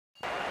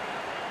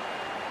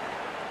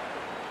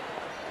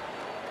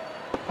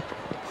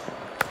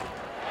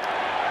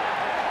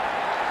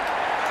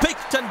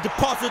and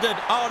deposited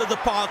out of the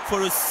park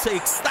for a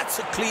 6. That's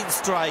a clean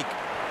strike.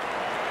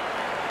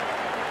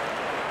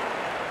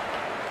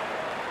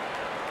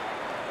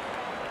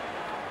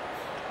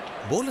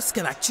 Bowlers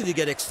can actually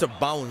get extra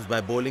bounce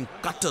by bowling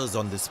cutters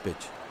on this pitch.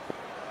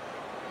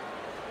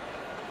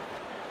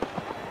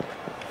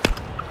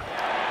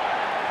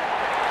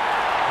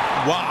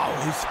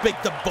 Wow, he's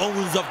picked the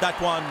bones of that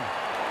one.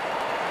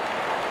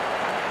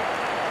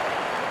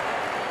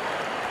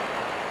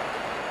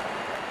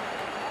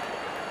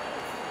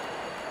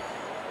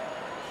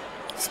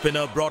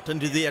 Spinner brought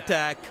into the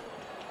attack.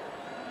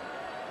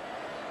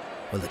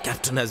 Well, the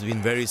captain has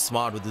been very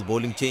smart with his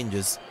bowling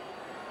changes.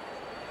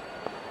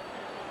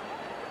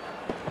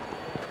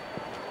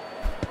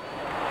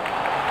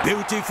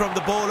 Beauty from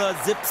the bowler,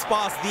 zips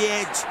past the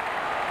edge.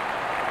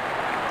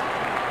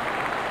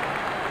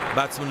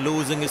 Batsman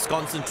losing his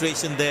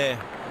concentration there.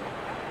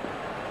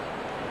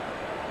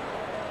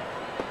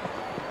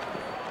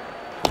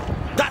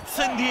 That's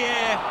in the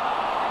air.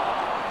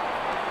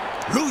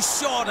 Loose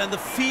shot and the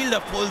fielder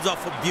pulls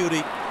off a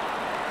beauty.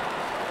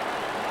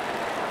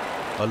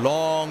 A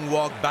long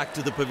walk back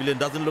to the pavilion,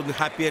 doesn't look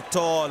happy at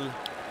all.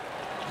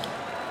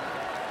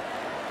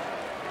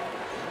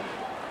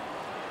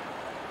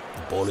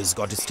 The bowler's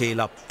got his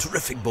tail up.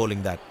 Terrific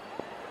bowling that.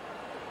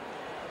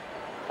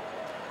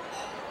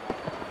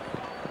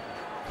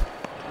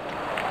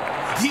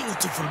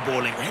 Beautiful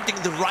bowling,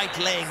 hitting the right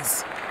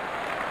legs.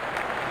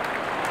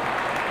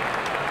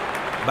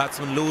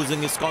 Batsman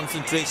losing his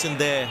concentration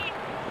there.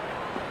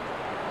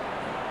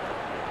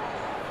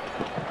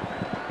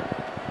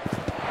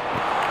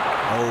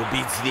 Oh,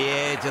 beats the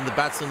edge and the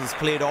batsman has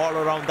played all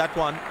around that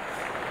one.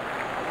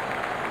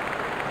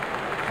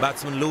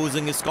 Batsman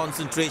losing his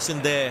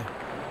concentration there.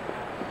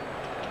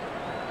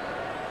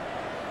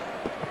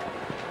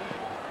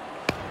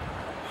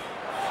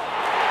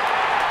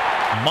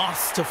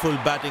 Masterful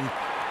batting.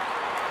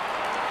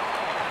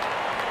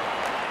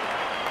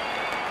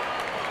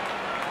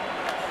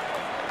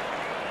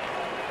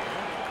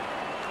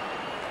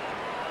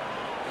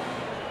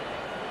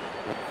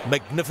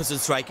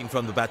 Magnificent striking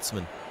from the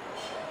batsman.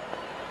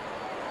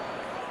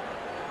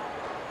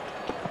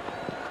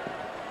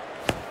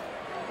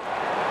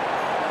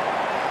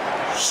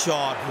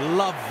 Shot,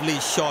 lovely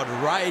shot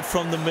right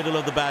from the middle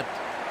of the bat.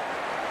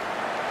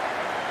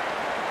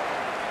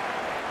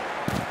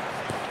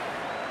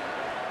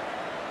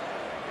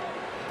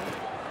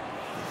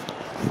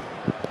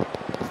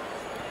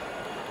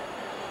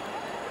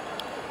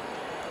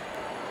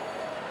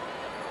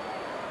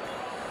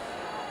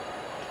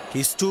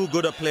 He's too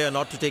good a player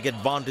not to take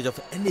advantage of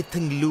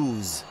anything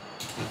loose.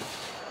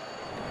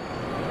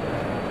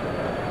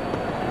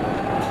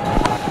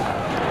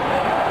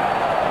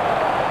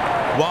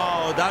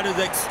 Wow, that is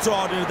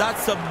extraordinary.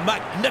 That's a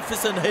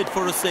magnificent hit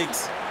for a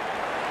 6.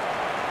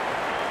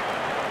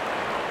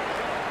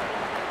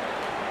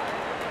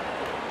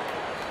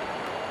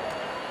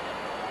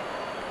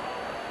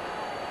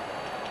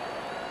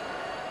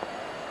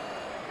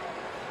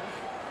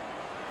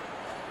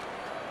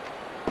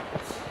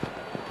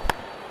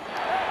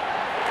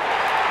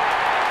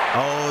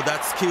 Oh,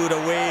 that's skewed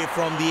away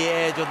from the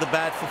edge of the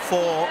bat for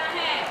 4.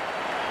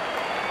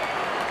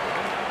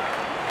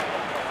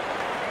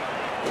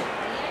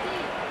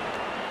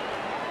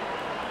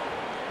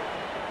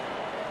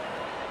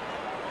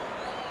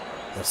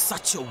 There's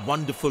such a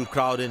wonderful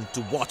crowd in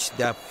to watch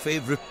their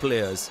favorite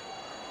players.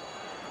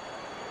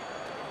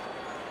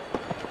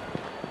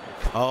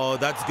 Oh,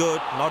 that's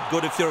good. Not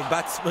good if you're a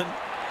batsman.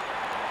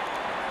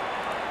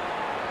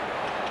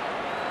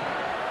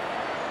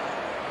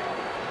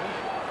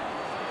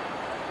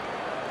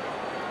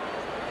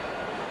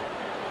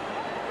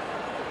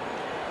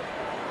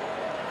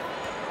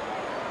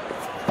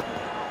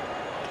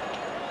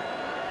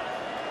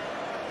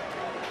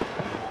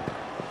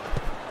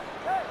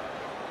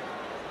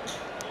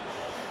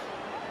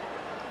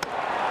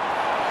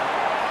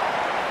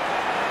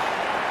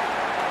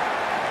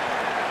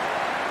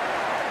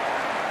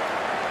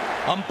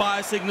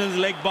 Umpire signals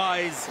leg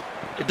byes.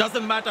 It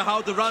doesn't matter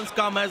how the runs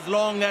come as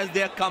long as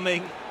they're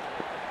coming.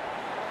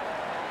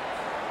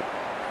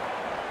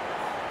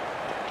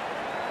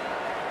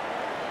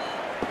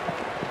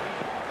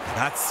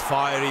 That's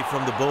fiery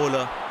from the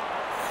bowler.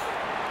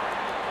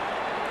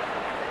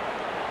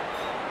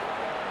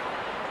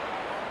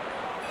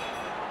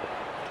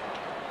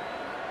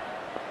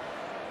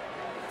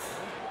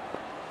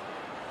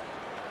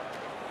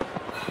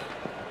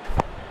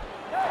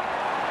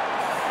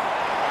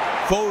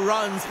 Four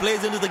runs,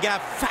 plays into the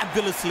gap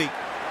fabulously.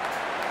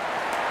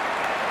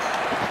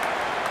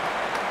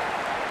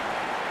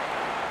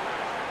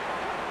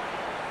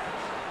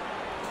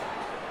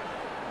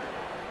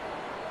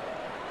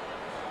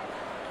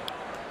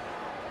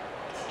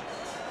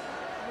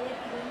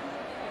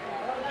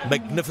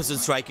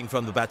 Magnificent striking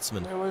from the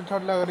batsman.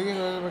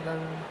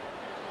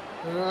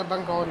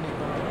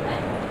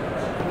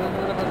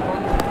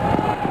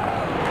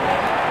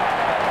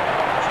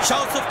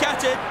 Shouts of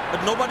catch it,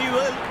 but nobody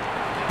will.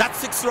 That's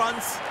 6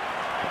 runs.